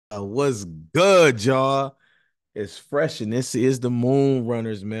What's good, y'all? It's fresh, and this is the Moon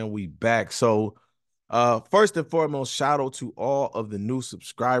Runners, man. We back. So, first and foremost, shout out to all of the new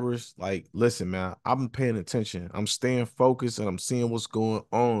subscribers. Like, listen, man, I'm paying attention. I'm staying focused, and I'm seeing what's going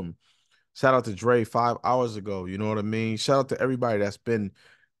on. Shout out to Dre 5 hours ago. You know what I mean? Shout out to everybody that's been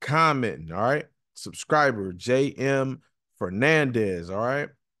commenting. All right, subscriber JM Fernandez. All right.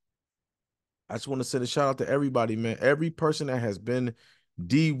 I just want to send a shout out to everybody, man. Every person that has been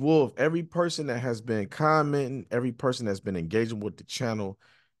D Wolf, every person that has been commenting, every person that's been engaging with the channel.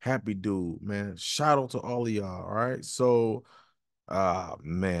 Happy dude, man. Shout out to all of y'all. All right. So,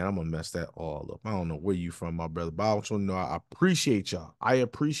 man, I'm gonna mess that all up. I don't know where you from, my brother, but I want you to know I appreciate y'all. I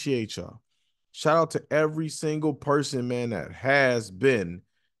appreciate y'all. Shout out to every single person, man, that has been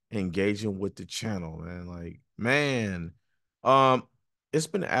engaging with the channel, man. Like, man, um, it's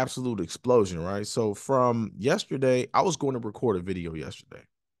been an absolute explosion, right? So from yesterday, I was going to record a video yesterday.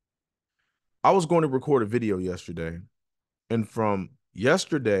 And from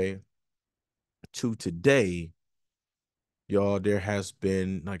yesterday to today, y'all, there has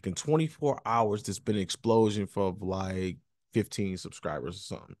been like in 24 hours, there's been an explosion for like 15 subscribers or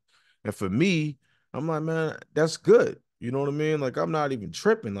something. And for me, I'm like, man, that's good. You know what I mean? Like, I'm not even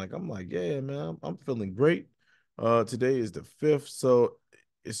tripping. Like, I'm like, yeah, man, I'm feeling great. Today is the 5th, so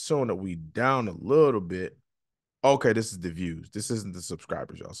it's showing that we down a little bit. Okay, this is the views. This isn't the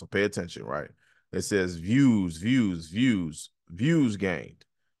subscribers, y'all. So pay attention, right? It says views gained.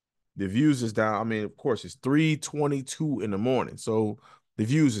 The views is down. I mean, of course, it's 3:22 in the morning. So the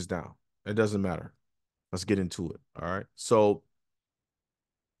views is down. It doesn't matter. Let's get into it. All right. So,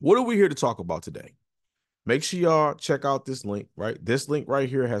 what are we here to talk about today? Make sure y'all check out this link, right? This link right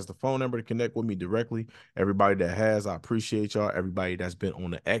here has the phone number to connect with me directly. Everybody that has, I appreciate y'all. Everybody that's been on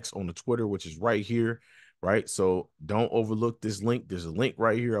the X, on the Twitter, which is right here, right? So don't overlook this link. There's a link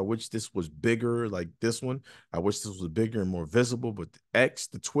right here. I wish this was bigger, like this one. I wish this was bigger and more visible, but the X,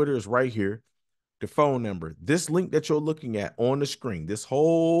 the Twitter is right here. The phone number, this link that you're looking at on the screen, this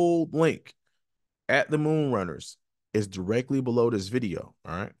whole link at the Moon Runners is directly below this video,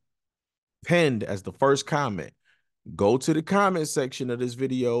 all right? Pinned as the first comment. Go to the comment section of this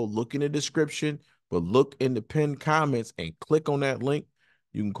video, look in the description, but look in the pinned comments and click on that link.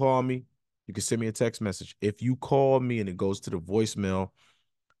 You can call me. You can send me a text message. If you call me and it goes to the voicemail,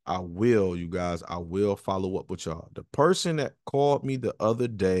 I will, you guys, I will follow up with y'all. The person that called me the other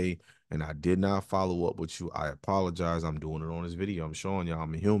day and I did not follow up with you, I apologize. I'm doing it on this video. I'm showing y'all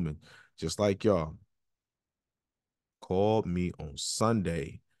I'm a human, just like y'all. Called me on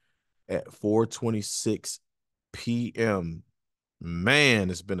Sunday at 4:26 p.m. Man,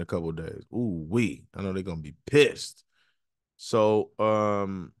 it's been a couple of days. Ooh, I know they're gonna be pissed. So,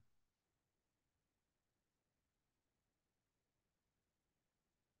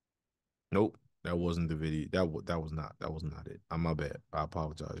 nope, that wasn't the video. That was not it. My bad. I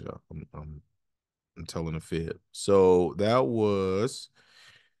apologize, y'all. I'm telling a fib. So that was,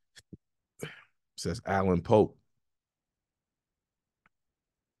 says Alan Pope,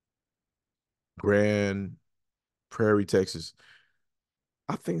 Grand Prairie, Texas.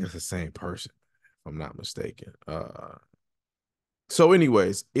 I think that's the same person, if I'm not mistaken. So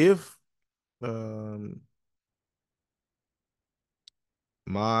anyways, if um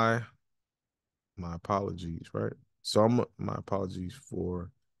my my apologies, right? So my apologies for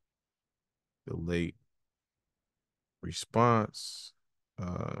the late response.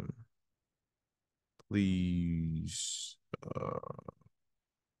 Um, please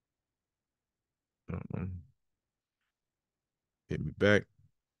hit me back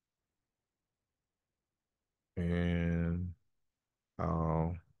and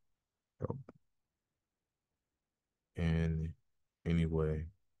I'll help in any way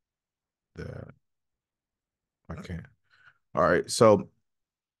that I can. All right. So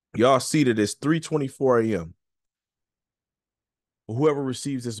y'all see that it's 3:24 a.m. Whoever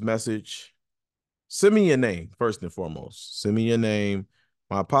receives this message, send me your name first and foremost. Send me your name.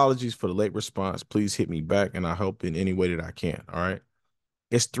 My apologies for the late response. Please hit me back and I'll help in any way that I can. All right.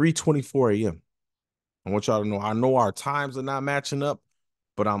 It's 3:24 a.m. I want y'all to know, I know our times are not matching up,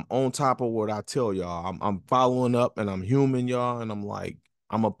 but I'm on top of what I tell y'all. I'm following up and I'm human, y'all. And I'm like,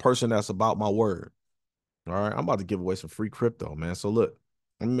 I'm a person that's about my word. All right. I'm about to give away some free crypto, man. So look,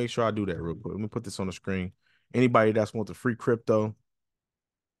 let me make sure I do that real quick. Let me put this on the screen. Anybody that's want the free crypto,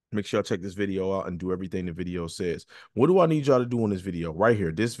 make sure y'all check this video out and do everything the video says. What do I need y'all to do in this video? Right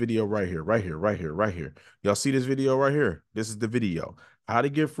here. This video right here, right here, right here, right here. Y'all see this video right here? This is the video. How to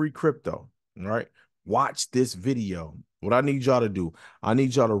get free crypto. All right. Watch this video. What I need y'all to do, I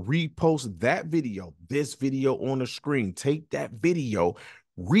need y'all to repost that video, this video on the screen. Take that video,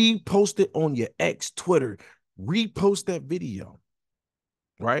 repost it on your ex Twitter, repost that video,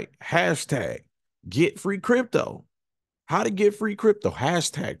 right? Hashtag get free crypto. How to get free crypto?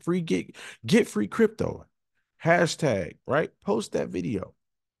 Hashtag get free crypto. Hashtag, right? Post that video.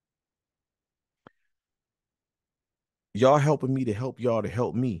 Y'all helping me to help y'all to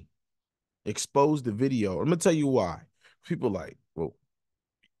help me. Expose the video. I'm gonna tell you why. People like, well,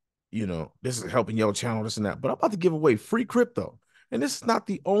 this is helping your channel, this and that. But I'm about to give away free crypto. And this is not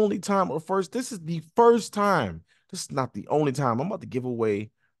the only time or first. This is the first time. This is not the only time. I'm about to give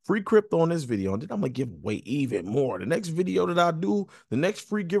away free crypto on this video. And then I'm going to give away even more. The next video that I do, the next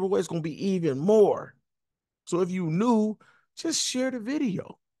free giveaway is going to be even more. So if you new, just share the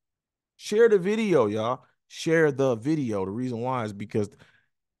video. Share the video, y'all. Share the video. The reason why is because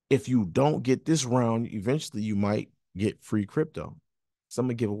if you don't get this round, eventually you might get free crypto. So I'm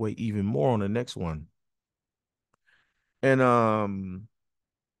gonna give away even more on the next one. And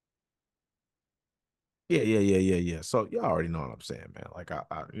yeah. So y'all already know what I'm saying, man. Like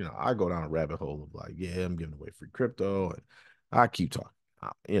I go down a rabbit hole of like, yeah, I'm giving away free crypto, and I keep talking.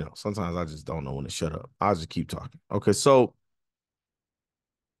 Sometimes I just don't know when to shut up. I'll just keep talking. Okay, so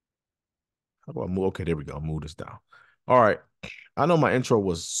how do I move? Okay, there we go. Move this down. All right. I know my intro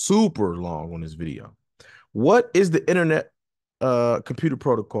was super long on this video. What is the Internet Computer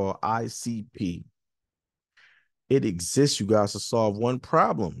Protocol, ICP? It exists, you guys, to solve one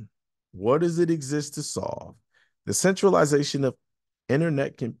problem. What does it exist to solve? The centralization of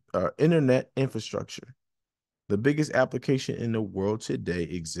internet infrastructure. The biggest application in the world today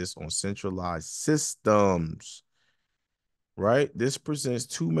exists on centralized systems, right? This presents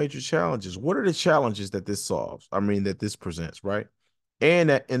two major challenges. What are the challenges that this solves? That this presents, right? And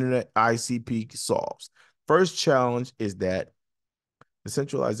that Internet ICP solves. First challenge is that the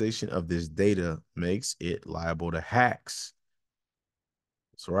centralization of this data makes it liable to hacks.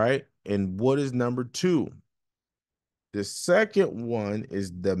 That's right. And what is number two? The second one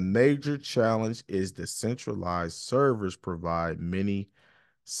is the major challenge is the centralized servers provide many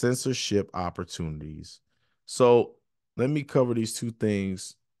censorship opportunities. So let me cover these two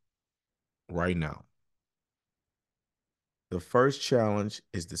things right now. The first challenge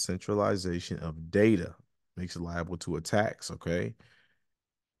is the centralization of data, makes it liable to attacks, okay?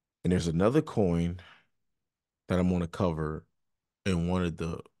 And there's another coin that I'm going to cover in one of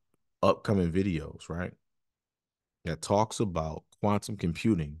the upcoming videos, right? That talks about quantum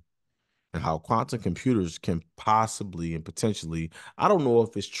computing and how quantum computers can possibly and potentially, I don't know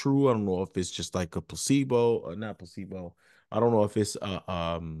if it's true. I don't know if it's just like a placebo or not placebo. I don't know if it's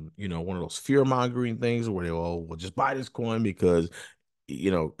one of those fear mongering things where they will just buy this coin because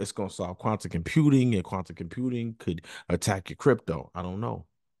it's going to solve quantum computing and quantum computing could attack your crypto. I don't know.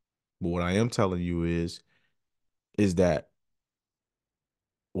 But what I am telling you is that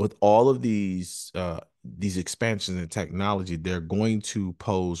with all of these expansions in technology, they're going to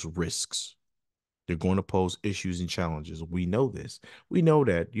pose risks. They're going to pose issues and challenges. We know this. We know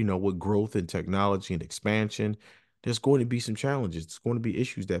that, with growth and technology and expansion, there's going to be some challenges. There's going to be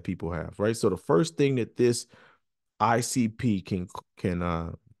issues that people have, right? So the first thing that this ICP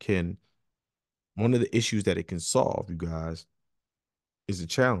can one of the issues that it can solve, you guys, is the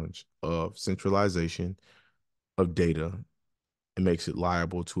challenge of centralization of data. It makes it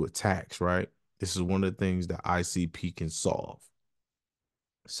liable to attacks, right? This is one of the things that ICP can solve.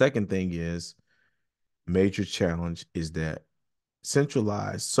 Second thing is major challenge is that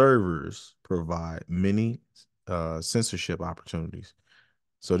centralized servers provide many censorship opportunities.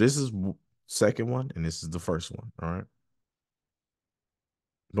 So this is second one, and this is the first one. All right.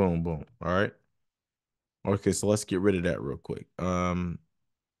 Boom, boom. All right. Okay, so let's get rid of that real quick. Web3,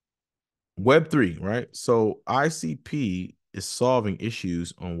 right? So ICP is solving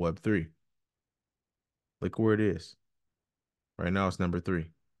issues on Web3. Look where it is. Right now it's number 3.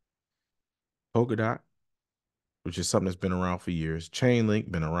 Polkadot, which is something that's been around for years.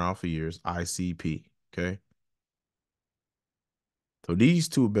 Chainlink, been around for years. ICP, okay? So these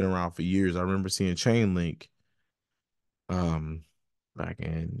two have been around for years. I remember seeing Chainlink back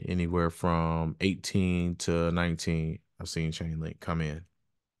in anywhere from 18 to 19. I've seen Chainlink come in.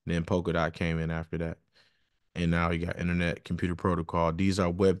 Then Polkadot came in after that. And now you got Internet Computer Protocol. These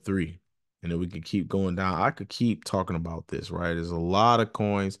are Web3. And then we could keep going down. I could keep talking about this, right? There's a lot of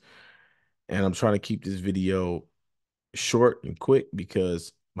coins. And I'm trying to keep this video short and quick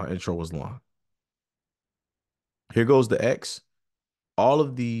because my intro was long. Here goes the X. All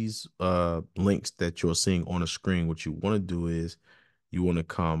of these links that you're seeing on the screen, what you want to do is you want to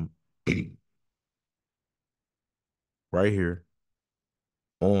come right here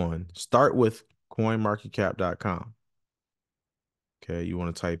on, start with coinmarketcap.com. Okay, you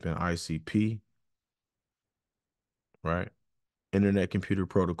want to type in ICP, right? Internet Computer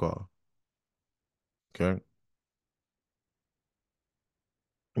Protocol. Okay.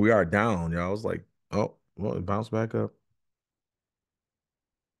 We are down, y'all. I was like, oh, well, it bounced back up.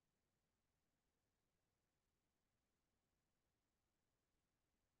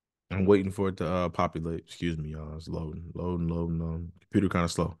 I'm waiting for it to populate. Excuse me, y'all. It's loading, loading, loading. Computer kind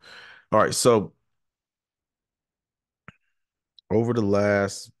of slow. All right, so over the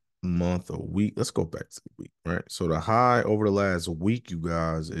last month or week, let's go back to the week, right? So the high over the last week, you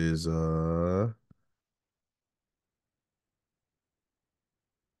guys, is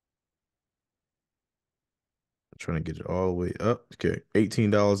trying to get it all the way up. Okay,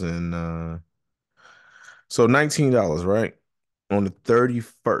 $18 and so $19, right? On the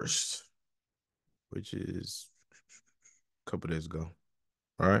 31st, which is a couple days ago.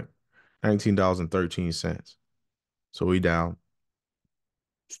 All right. $19.13. So we down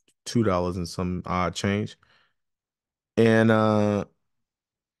 $2 and some odd change. And let's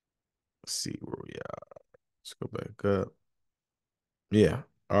see where we are. Let's go back up. Yeah.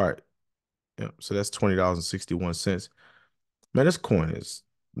 All right. Yeah. So that's $20.61. Man, this coin is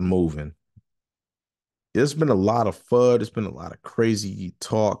moving. There's been a lot of FUD. There's been a lot of crazy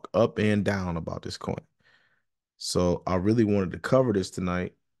talk up and down about this coin. So I really wanted to cover this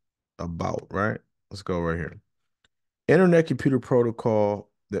tonight about, right? Let's go right here. Internet Computer Protocol,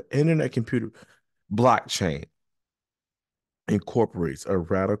 the Internet Computer blockchain incorporates a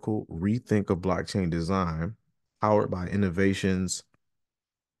radical rethink of blockchain design powered by innovations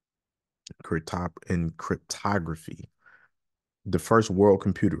in cryptography. The first world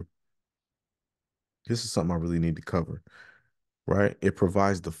computer. This is something I really need to cover, right? It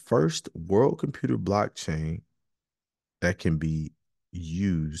provides the first world computer blockchain that can be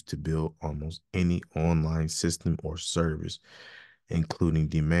used to build almost any online system or service, including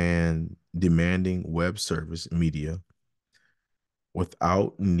demanding web service media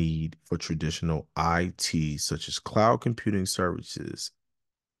without need for traditional IT, such as cloud computing services.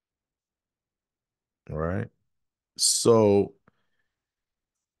 All right. So,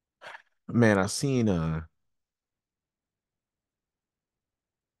 man, I seen a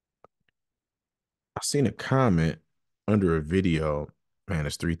comment under a video. Man,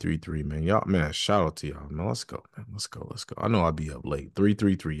 it's 333, man. Y'all, man, shout out to y'all, man. Let's go, man. Let's go. Let's go. I know I'll be up late.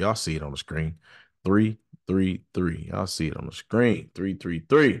 333. Y'all see it on the screen. 333. Y'all see it on the screen.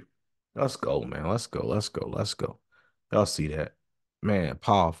 333. Let's go, man. Let's go. Let's go. Let's go. Y'all see that. Man,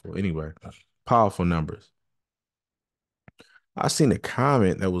 powerful. Anyway, powerful numbers. I seen a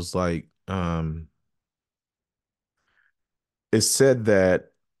comment that was like, it said that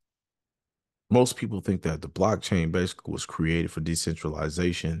most people think that the blockchain basically was created for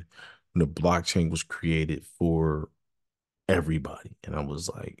decentralization when the blockchain was created for everybody. And I was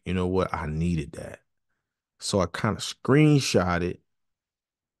like, you know what? I needed that. So I kind of screenshot it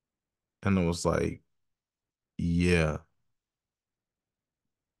and I was like, yeah,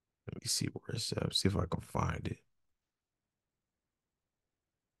 let me see where it's at. See if I can find it.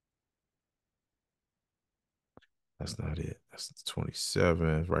 That's not it. That's the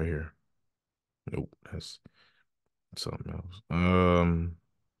 27th right here. Nope, that's something else.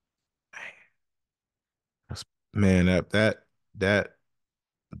 That's, man, that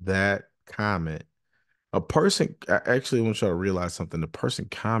that comment. A person, I actually want y'all to realize something. The person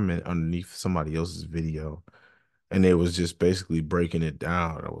comment underneath somebody else's video, and it was just basically breaking it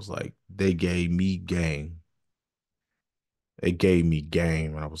down. I was like, they gave me game. They gave me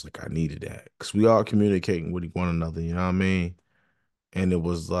game, and I was like, I needed that because we all communicating with one another. You know what I mean? And it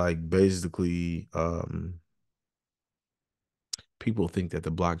was like basically, people think that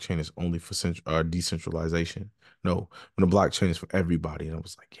the blockchain is only for decentralization. No, when the blockchain is for everybody. And I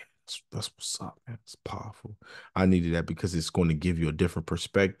was like, yeah, that's what's up, man. It's powerful. I needed that because it's going to give you a different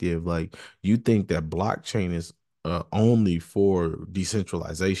perspective. Like you think that blockchain is only for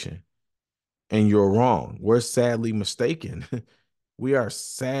decentralization, and you're wrong. We're sadly mistaken. We are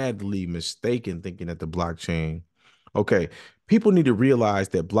sadly mistaken thinking that the blockchain. Okay, people need to realize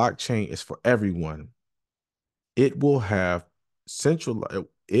that blockchain is for everyone. It will have centralized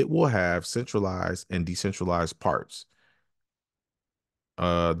and decentralized parts.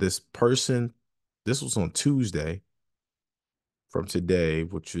 This person, this was on Tuesday from today,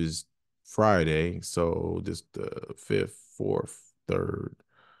 which is Friday. So this the 5th, 4th, 3rd,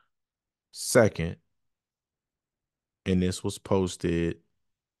 2nd, and this was posted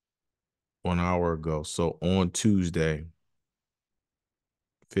 1 hour ago. So on Tuesday,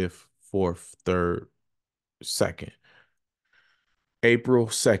 5th, 4th, 3rd, 2nd, April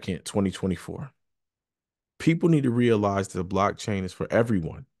 2nd, 2024. People need to realize that the blockchain is for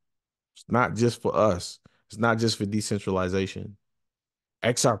everyone. It's not just for us. It's not just for decentralization.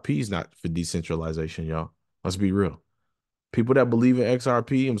 XRP is not for decentralization, y'all. Let's be real. People that believe in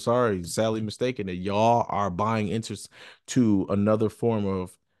XRP, I'm sorry, sadly mistaken that y'all are buying interest to another form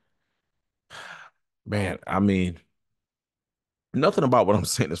of, man, I mean, nothing about what I'm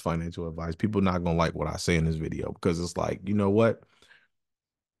saying is financial advice. People not gonna like what I say in this video because it's like, you know what?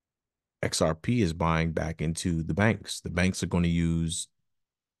 XRP is buying back into the banks. The banks are going to use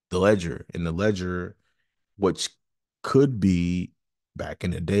the ledger, and the ledger, which could be back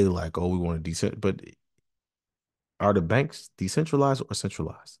in the day, like, oh, we want to decent, but are the banks decentralized or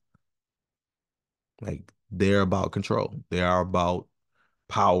centralized? Like they're about control. They are about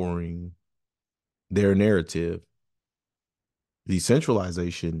powering their narrative.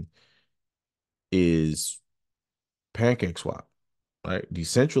 Decentralization is pancake swap, right?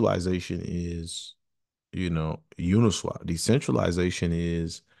 Decentralization is, Uniswap. Decentralization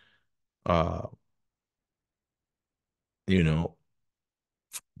is, uh, you know,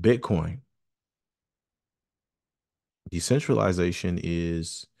 Bitcoin. Decentralization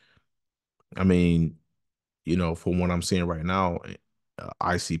is, I mean, from what I'm seeing right now,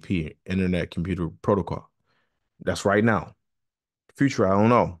 ICP, Internet Computer Protocol. That's right now. Future, I don't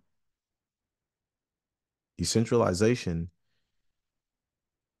know. Decentralization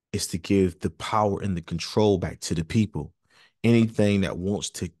is to give the power and the control back to the people. Anything that wants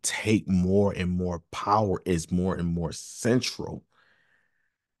to take more and more power is more and more central.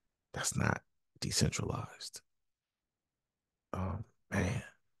 That's not decentralized. Oh, man.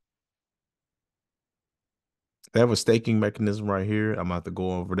 They have a staking mechanism right here. I'm about to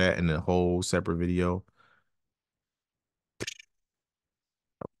go over that in a whole separate video.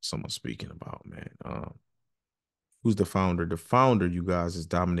 Someone speaking about, man. Who's the founder? The founder, you guys, is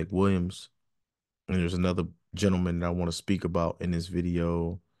Dominic Williams. And there's another gentleman that I want to speak about in this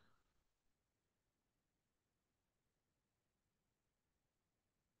video.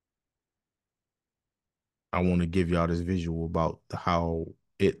 I want to give y'all this visual about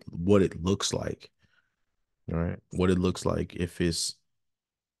what it looks like. All right. What it looks like if it's,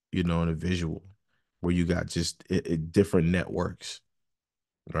 in a visual where you got just different networks.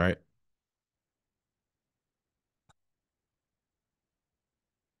 Right.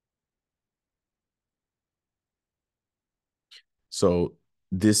 So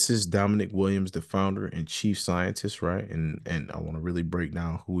this is Dominic Williams, the founder and chief scientist, right? And I want to really break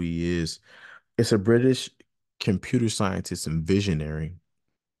down who he is. It's a British computer scientist and visionary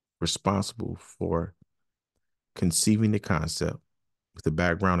responsible for conceiving the concept with a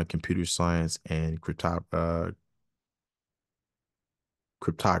background in computer science and cryptography,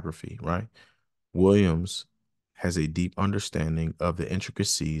 right? Williams has a deep understanding of the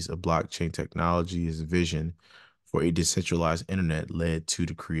intricacies of blockchain technology. His vision for a decentralized internet led to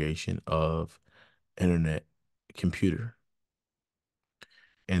the creation of internet computer.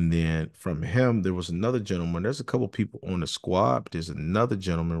 And then from him, there was another gentleman. There's a couple people on the squad. There's another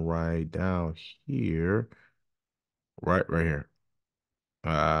gentleman right down here, right here.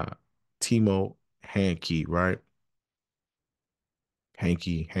 Uh, Timo Hankey, right?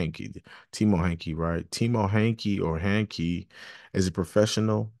 Timo Hankey, right? Timo Hankey or Hankey is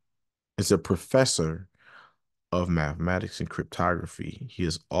is a professor of mathematics and cryptography. He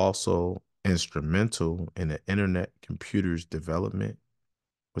is also instrumental in the internet computer's development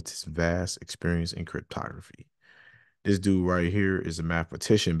with his vast experience in cryptography. This dude right here is a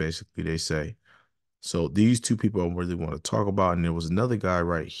mathematician, basically, they say. So these two people I really want to talk about. And there was another guy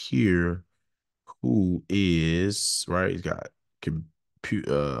right here who is, right, he's got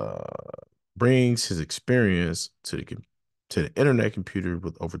brings his experience to the internet computer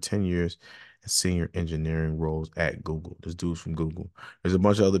with over 10 years and senior engineering roles at Google. This dude's from Google. There's a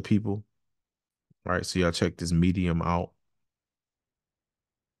bunch of other people, right? So y'all check this medium out.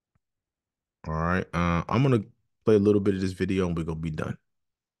 All right. I'm gonna play a little bit of this video and we're gonna be done.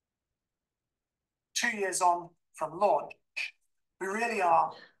 2 years on from launch, we really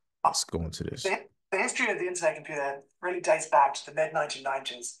are. Let's go into this. The history of the internet computer really dates back to the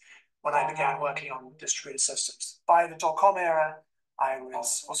mid-1990s when I began working on distributed systems. By the dot-com era, I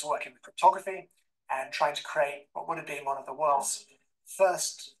was also working with cryptography and trying to create what would have been one of the world's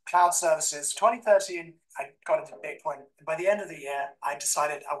first cloud services. 2013, I got into Bitcoin. And by the end of the year, I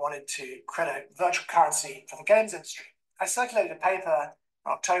decided I wanted to create a virtual currency for the games industry. I circulated a paper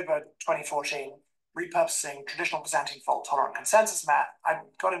in October 2014 repurposing traditional Byzantine fault-tolerant consensus math. I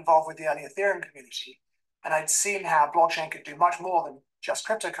got involved with the early Ethereum community, and I'd seen how blockchain could do much more than just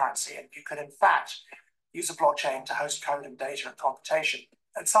cryptocurrency, and you could, in fact, use a blockchain to host code and data and computation.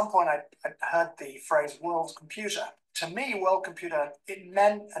 at some point I heard the phrase world computer. To me, world computer, it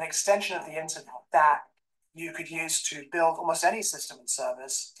meant an extension of the internet that you could use to build almost any system and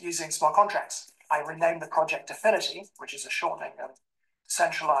service using smart contracts. I renamed the project DFINITY, which is a shortening of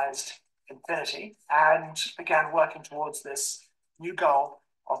Decentralized Infinity, and began working towards this new goal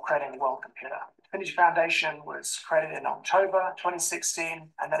of creating a world computer. The DFINITY Foundation was created in October 2016,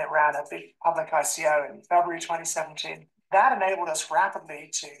 and then it ran a big public ICO in February 2017. That enabled us rapidly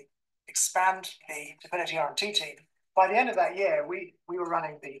to expand the DFINITY R&D team. By the end of that year, we were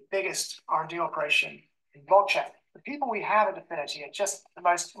running the biggest R&D operation in blockchain. The people we have at DFINITY are just the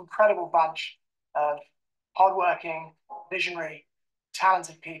most incredible bunch of hardworking, visionary,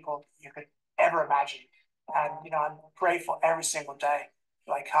 talented people you could ever imagine. And I'm grateful every single day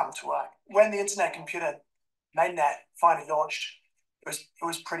that I come to work. When the internet computer mainnet finally launched, it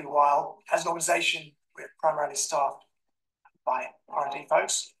was pretty wild. As an organization, we're primarily staffed by R&D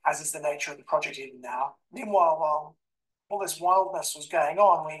folks, as is the nature of the project even now. Meanwhile, while all this wildness was going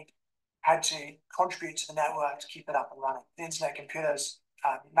on, we had to contribute to the network to keep it up and running. The internet computers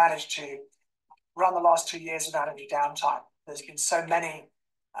managed to run the last 2 years without any downtime. There's been so many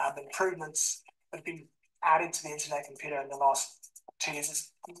improvements that have been added to the internet computer in the last 2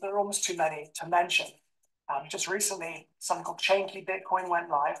 years. There are almost too many to mention. Just recently, something called Chain Key Bitcoin went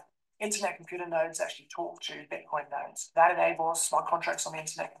live. Internet computer nodes actually talk to Bitcoin nodes. That enables smart contracts on the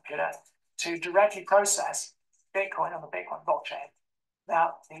internet computer to directly process Bitcoin on the Bitcoin blockchain.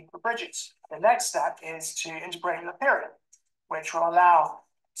 Now, the bridges. The next step is to integrate with Ethereum, which will allow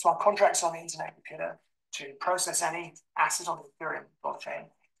smart contracts on the internet computer to process any asset on the Ethereum blockchain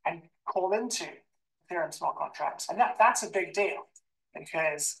and call into Ethereum smart contracts. And that's a big deal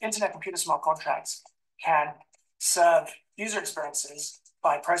because internet computer smart contracts can serve user experiences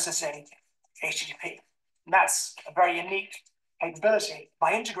by processing HTTP. And that's a very unique capability.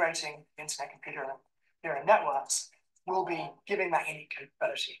 By integrating internet computer and Ethereum networks, we'll be giving that unique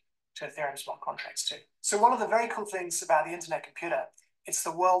capability to Ethereum smart contracts too. So one of the very cool things about the internet computer, it's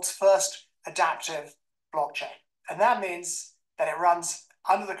the world's first adaptive blockchain. And that means that it runs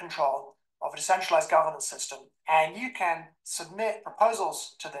under the control of a decentralized governance system. And you can submit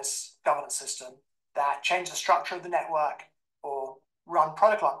proposals to this governance system that change the structure of the network or run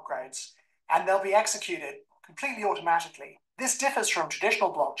protocol upgrades, and they'll be executed completely automatically. This differs from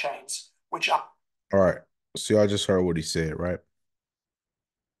traditional blockchains, which are... All right. So y'all just heard what he said, right?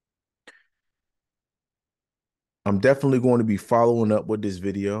 I'm definitely going to be following up with this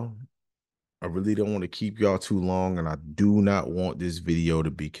video. I really don't want to keep y'all too long, and I do not want this video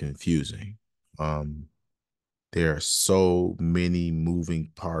to be confusing. There are so many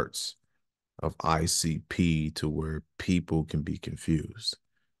moving parts of ICP to where people can be confused.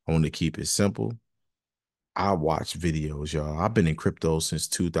 I want to keep it simple. I watch videos, y'all. I've been in crypto since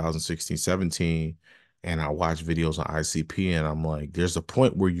 2016, 17, and I watch videos on ICP, and I'm like, there's a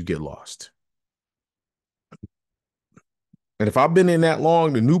point where you get lost. And if I've been in that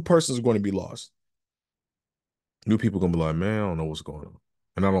long, the new person's going to be lost. New people are going to be like, man, I don't know what's going on.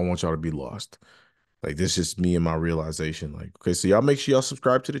 And I don't want y'all to be lost. Like, this is just me and my realization. Like, okay, so y'all make sure y'all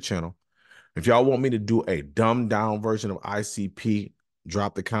subscribe to the channel. If y'all want me to do a dumbed down version of ICP,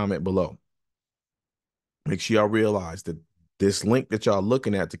 drop the comment below. Make sure y'all realize that this link that y'all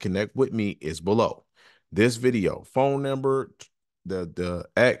looking at to connect with me is below this video. Phone number, the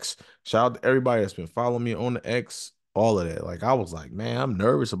X. Shout out to everybody that's been following me on the X, all of that. Like, I was like, man, I'm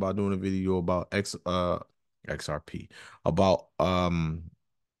nervous about doing a video about XRP, about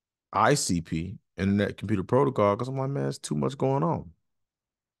ICP, Internet Computer Protocol, because I'm like, man, it's too much going on.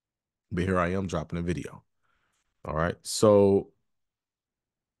 But here I am dropping a video. All right. So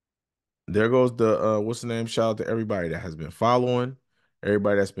there goes the what's the name? Shout out to everybody that has been following,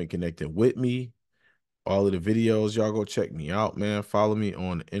 everybody that's been connected with me, all of the videos. Y'all go check me out, man. Follow me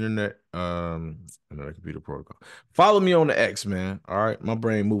on the internet, Internet Computer Protocol. Follow me on the X, man. All right. My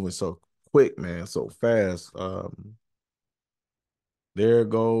brain moving so quick, man, so fast. There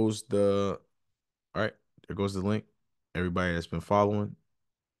goes the all right, there goes the link. Everybody that's been following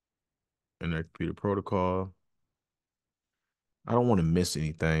Internet Computer Protocol. I don't want to miss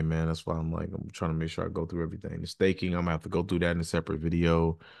anything, man. That's why I'm trying to make sure I go through everything. The staking, I'm gonna have to go through that in a separate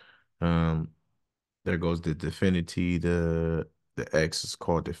video. There goes the DFINITY. The X is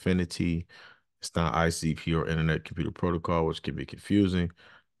called DFINITY. It's not ICP or Internet Computer Protocol, which can be confusing.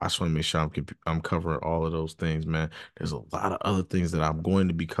 I just want to make sure I'm covering all of those things, man. There's a lot of other things that I'm going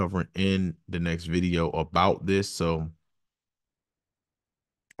to be covering in the next video about this. So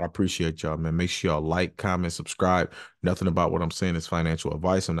I appreciate y'all, man. Make sure y'all like, comment, subscribe. Nothing about what I'm saying is financial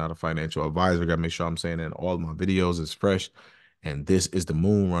advice. I'm not a financial advisor. Got to make sure I'm saying that in all of my videos is fresh And this is the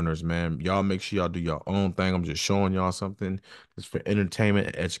Moon Runners, man. Y'all make sure y'all do your own thing. I'm just showing y'all something. It's for entertainment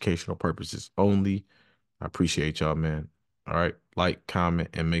and educational purposes only. I appreciate y'all, man. All right. Like, comment,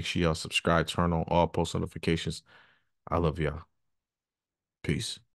 and make sure y'all subscribe, turn on all post notifications. I love y'all. Peace.